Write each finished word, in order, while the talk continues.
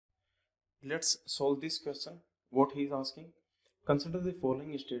Let's solve this question. What he is asking. Consider the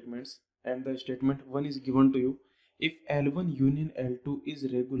following statements, and the statement 1 is given to you. If L1 union L2 is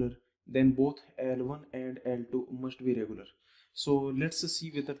regular, then both L1 and L2 must be regular. So let's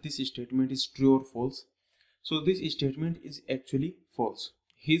see whether this statement is true or false. So this statement is actually false.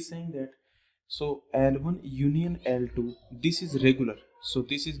 He is saying that so L1 union L2, this is regular. So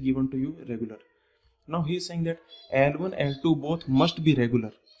this is given to you regular. Now he is saying that L1 L2 both must be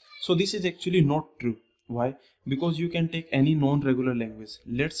regular. So this is actually not true. Why? Because you can take any non-regular language.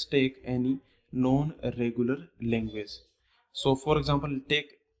 Let's take any non-regular language. So for example, take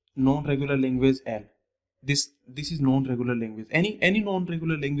non-regular language L. This is non-regular language. Any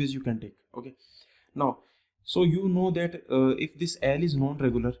non-regular language you can take. Okay. Now, so you know that if this L is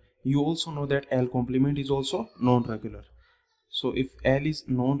non-regular, you also know that L complement is also non-regular. So if L is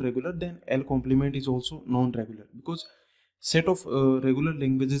non-regular, then L complement is also non-regular, because set of regular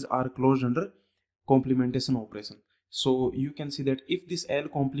languages are closed under complementation operation. So you can see that if this L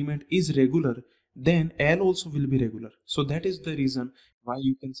complement is regular, then L also will be regular. So that is the reason why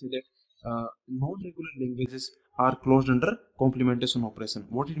you can say that non-regular languages are closed under complementation operation.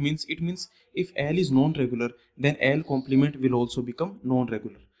 What it means? It means if L is non-regular, then L complement will also become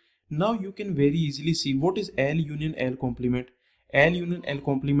non-regular. Now you can very easily see what is L union L complement. L union L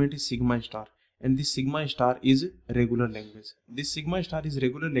complement is sigma star, and this sigma star is regular language. This sigma star is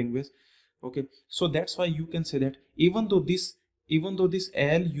regular language. Okay, so that's why you can say that even though this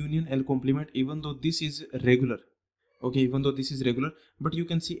L union L complement, even though this is regular, okay, even though this is regular, but you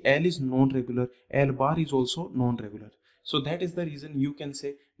can see L is non-regular, L bar is also non-regular. So that is the reason you can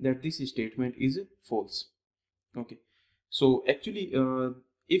say that this statement is false. Okay, so actually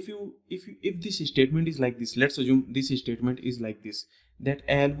if this statement is like this, let's assume this statement is like this, that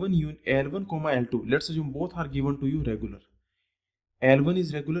L1 comma L2, let's assume both are given to you regular. L1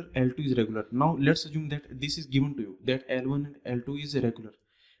 is regular, L2 is regular. Now let's assume that this is given to you, that L1 and L2 is regular.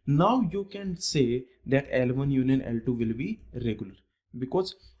 Now you can say that L1 union L2 will be regular,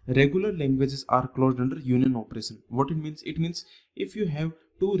 because regular languages are closed under union operation. What it means? It means if you have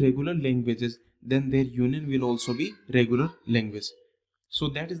two regular languages, then their union will also be regular language. So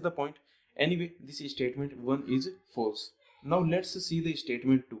that is the point. Anyway, this statement 1 is false. Now let's see the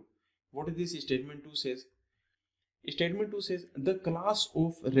statement 2. What is this statement 2 says? Statement 2 says the class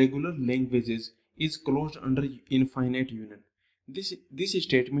of regular languages is closed under infinite union. This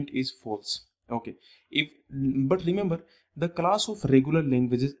statement is false. Okay. But remember, the class of regular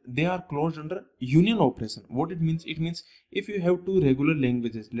languages, they are closed under union operation. What it means? It means if you have two regular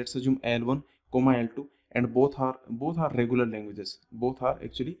languages, let's assume L1 comma L2, and both are regular languages. Both are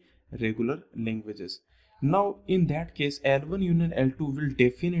actually regular languages. Now in that case, L1 union L2 will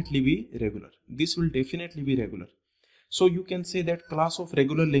definitely be regular. This will definitely be regular. So you can say that class of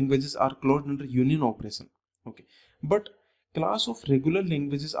regular languages are closed under union operation. Okay, but class of regular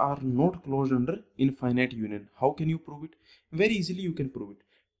languages are not closed under infinite union. How can you prove it? Very easily you can prove it.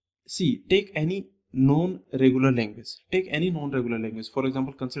 See, take any non-regular language. Take any non-regular language. For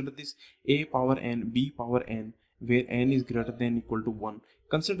example, consider this a power n, b power n, where n is greater than equal to 1.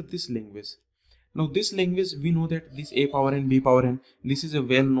 Consider this language. Now this language, we know that this a power n, b power n, this is a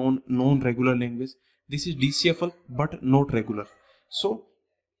well-known non-regular language. This is DCFL but not regular. So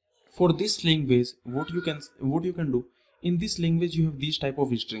for this language, what you can do, in this language you have these type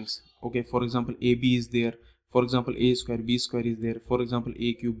of strings. Okay, for example, ab is there, for example a square b square is there, for example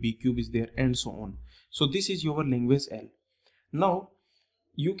a cube b cube is there, and so on. So this is your language L. Now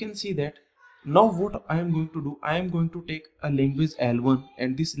you can see that now what I am going to do, I am going to take a language L1,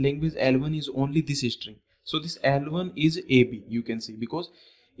 and this language L1 is only this string. So this L1 is AB, you can see, because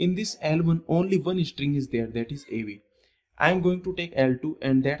in this L1 only one string is there, that is AB. I am going to take L2,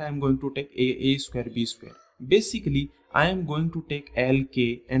 and that I am going to take a square b square. Basically I am going to take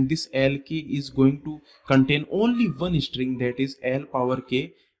LK, and this LK is going to contain only one string, that is L power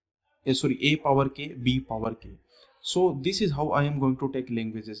k, a power k, b power k. So this is how I am going to take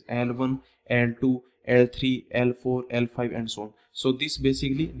languages L1, L2, L3, L4, L5, and so on. So this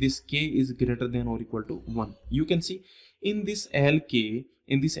basically, this k is greater than or equal to 1. You can see in this LK,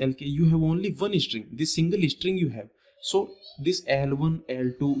 you have only one string, this single string you have. So this L1,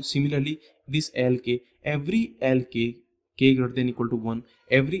 L2, similarly this LK, every LK, k greater than equal to 1,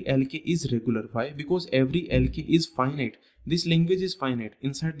 every LK is regular. Why? Because every LK is finite. This language is finite.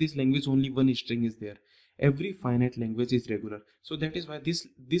 Inside this language only one string is there. Every finite language is regular. So that is why this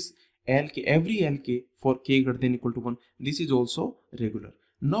LK, every LK for k greater than equal to 1, this is also regular.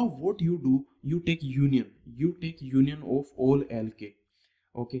 Now what you do, you take union. You take union of all LK.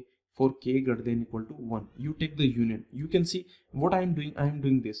 Okay. for k greater than equal to 1, you take the union. You can see what I am doing. I am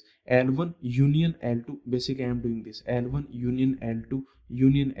doing this L1 union L2. Basically I am doing this L1 union L2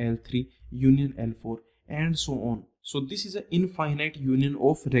 union L3 union L4 and so on. So this is an infinite union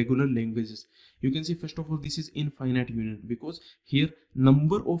of regular languages. You can see first of all this is infinite union because here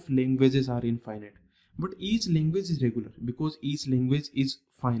number of languages are infinite, but each language is regular because each language is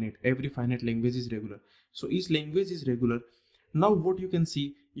finite. Every finite language is regular, so each language is regular. Now what you can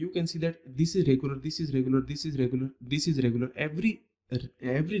see that this is regular, this is regular, this is regular, this is regular. Every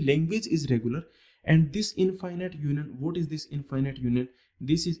language is regular. And this infinite union, what is this infinite union?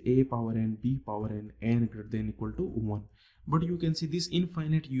 This is a power n, b power n greater than equal to 1. But you can see this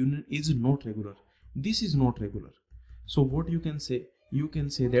infinite union is not regular. This is not regular. So what you can say? You can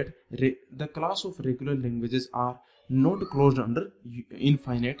say that the class of regular languages are not closed under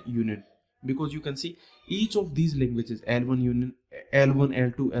infinite union, because you can see each of these languages, L1 union, L1,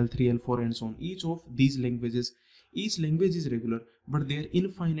 L2, L3, L4 and so on, each of these languages, each language is regular, but their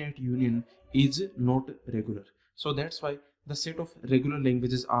infinite union is not regular. So that's why the set of regular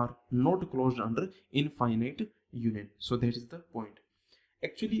languages are not closed under infinite union. So that is the point.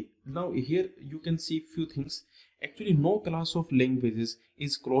 Actually, now here you can see few things. Actually, no class of languages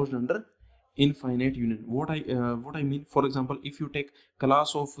is closed under infinite union. What I mean, for example, if you take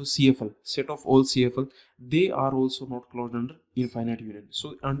class of CFL, set of all CFL, they are also not closed under infinite union.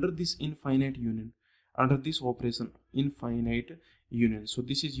 So under this infinite union, under this operation infinite union, so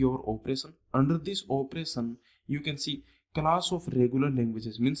this is your operation. Under this operation you can see class of regular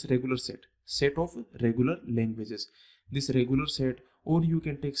languages means regular set of regular languages. This regular set, or you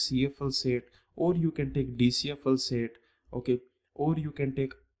can take CFL set, or you can take DCFL set, okay, or you can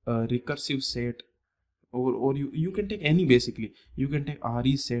take recursive set, or you can take any. Basically you can take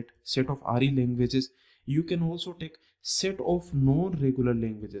RE set of RE languages. You can also take set of non-regular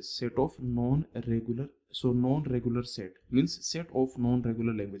languages, set of non-regular, so non-regular set means set of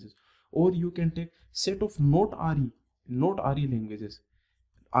non-regular languages. Or you can take set of not RE languages.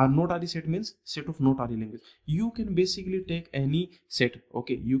 Not RE set means set of not RE language. You can basically take any set,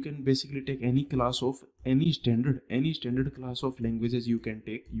 okay, you can basically take any class of any standard class of languages you can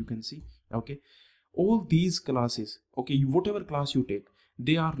take. You can see, okay, all these classes, okay, whatever class you take,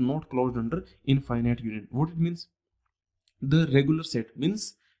 they are not closed under infinite union. What it means? The regular set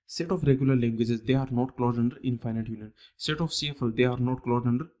means set of regular languages, they are not closed under infinite union. Set of CFL, they are not closed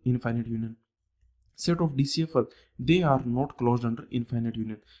under infinite union. Set of DCFL, they are not closed under infinite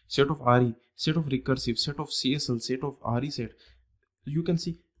union. Set of RE, set of recursive, set of CSL, set of RE set. You can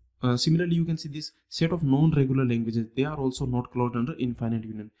see similarly you can see this set of non-regular languages, they are also not closed under infinite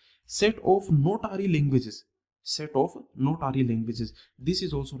union. Set of not RE languages, set of not RE languages, this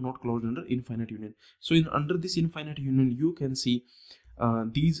is also not closed under infinite union. So under this infinite union you can see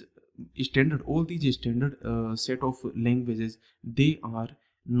these standard, all these standard set of languages, they are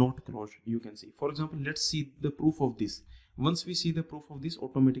not closed. You can see, for example, let's see the proof of this. Once we see the proof of this,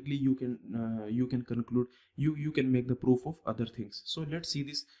 automatically you can conclude, you can make the proof of other things. So let's see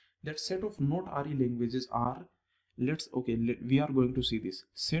this, that set of not RE languages are, we are going to see this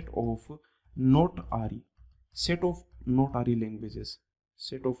set of not RE, set of not RE languages,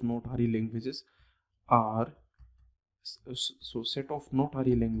 set of not RE languages are, so set of not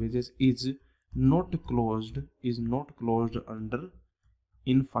RE languages is not closed under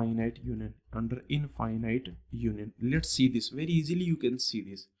infinite union, Let's see this very easily. You can see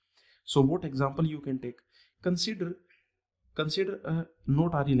this. So what example you can take? Consider a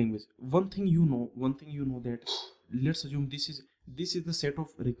not RE language. One thing you know that, let's assume this is the set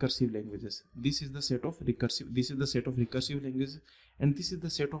of recursive languages. This is the set of recursive languages, and this is the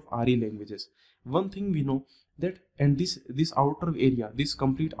set of RE languages. One thing we know that, and this outer area, this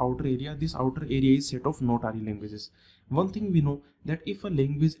complete outer area, is set of not RE languages. One thing we know that if a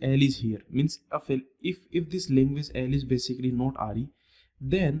language L is here, means if this language L is basically not RE,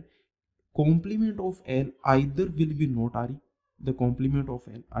 then complement of L either will be not RE, the complement of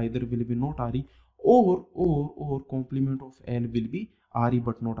L either will be not RE, or complement of L will be RE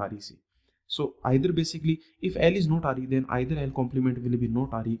but not REC. So either basically if L is not RE, then either L complement will be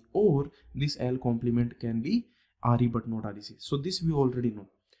not RE, or this L complement can be RE but not REC. So this we already know.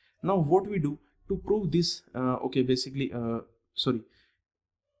 Now what we do to prove this, to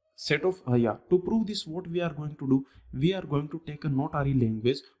prove this, what we are going to do, we are going to take a not RE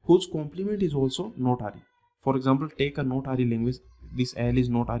language whose complement is also not RE. For example, take a not RE language, this L is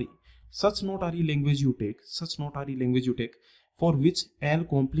not RE. Such not RE language you take, for which L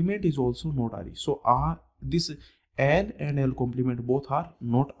complement is also not RE. So this L and L complement both are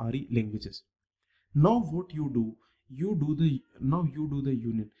not RE languages. Now what you do, you do the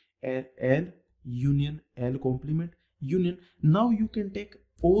union. L union L complement union. Now you can take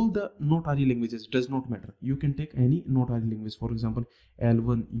all the not-RE languages, does not matter. You can take any not-RE language, for example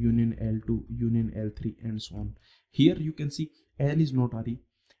L1 union L2 union L3 and so on. Here you can see L is not-RE,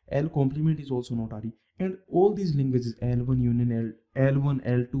 L complement is also not-RE, and all these languages L1 union L1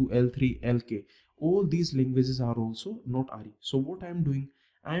 L2 L3 LK, all these languages are also not-RE. So what I am doing,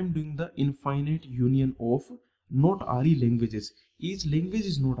 I am doing the infinite union of not-RE languages. Each language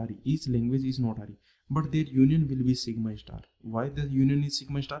is not-RE, each language is not-RE, but their union will be sigma star. Why the union is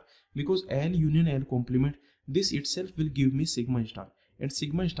sigma star? Because L union L complement, this itself will give me sigma star, and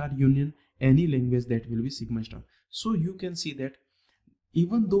sigma star union any language, that will be sigma star. So you can see that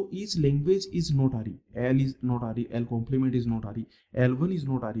even though each language is not RE, L is not RE, L complement is not RE, L1 is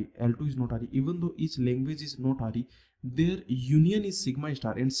not RE, L2 is not RE, even though each language is not RE, their union is sigma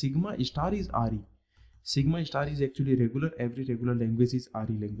star, and sigma star is RE. Sigma star is actually regular, every regular language is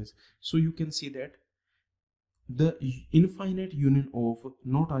RE language. So you can see that the infinite union of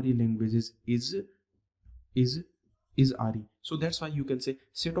not RE languages is RE. So that's why you can say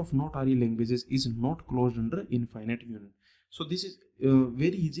set of not RE languages is not closed under infinite union. So this is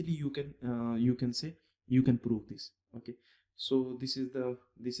very easily you can say, you can prove this. Okay, so this is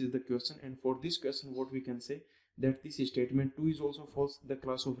the question, and for this question what we can say, that this statement 2 is also false, the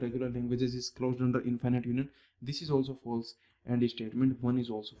class of regular languages is closed under infinite union, this is also false, and statement 1 is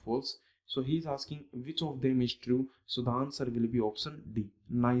also false. So he is asking which of them is true, so the answer will be option D,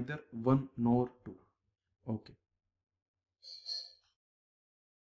 neither 1 nor 2. Okay.